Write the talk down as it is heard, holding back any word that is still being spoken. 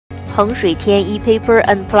Henghsui Tianyi Paper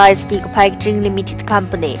and Plastic Packaging Limited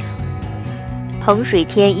Company. Henghsui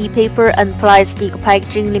Tianyi Paper and Plastic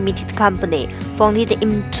Packaging Limited Company, founded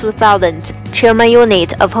in 2000, Chairman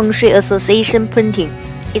Unit of Henghsui Association Printing,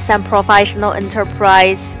 is a professional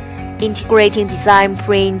enterprise integrating design,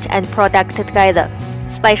 print, and product together,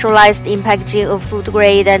 specialized in packaging of food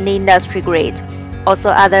grade and industry grade, also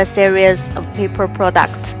other series of paper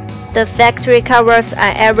products. The factory covers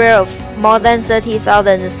an area of more than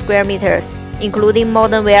 30,000 square meters, including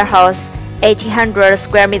modern warehouse 1,800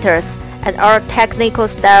 square meters, and our technical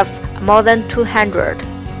staff more than 200.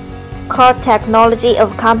 Core technology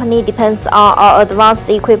of company depends on our advanced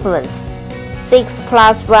equipments: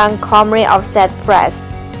 6+1 Comrie offset press,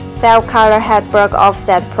 5-color Hedberg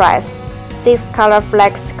offset press, 6-color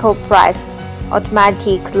flexible press,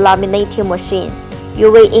 automatic laminating machine,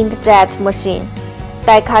 UV inkjet machine,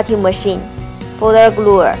 die cutting machine, folder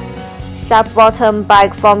gluer, sharp bottom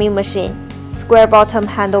bag forming machine, square bottom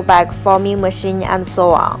handle bag forming machine, and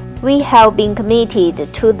so on. We have been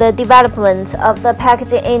committed to the development of the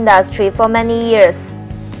packaging industry for many years.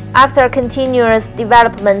 After continuous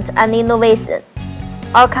development and innovation,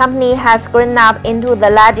 our company has grown up into the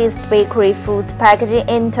largest bakery food packaging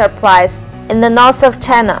enterprise in the north of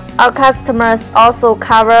China. Our customers also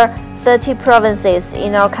cover 30 provinces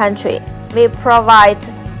in our country. We provide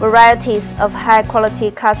varieties of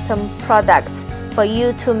high-quality custom products for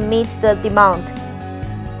you to meet the demand.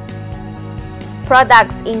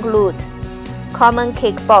 Products include common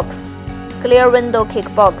cake box, clear window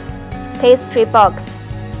cake box, pastry box,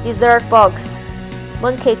 dessert box,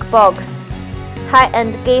 mooncake box,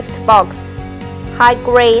 high-end gift box,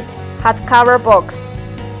 high-grade hardcover box,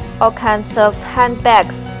 all kinds of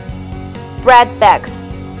handbags, bread bags,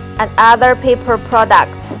 and other paper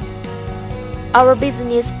products. Our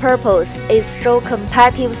business purpose is show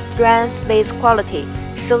competitive strength with quality,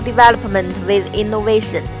 show development with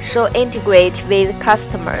innovation, show integrate with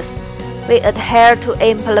customers. We adhere to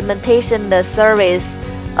implementation the service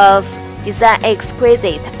of design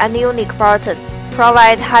exquisite and unique pattern,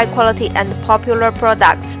 provide high quality and popular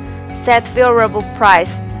products, set favorable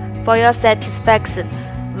price. For your satisfaction,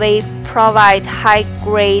 we provide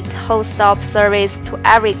high-grade whole-stop service to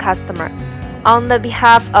every customer. On the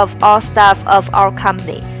behalf of all staff of our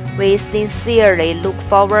company, we sincerely look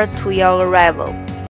forward to your arrival.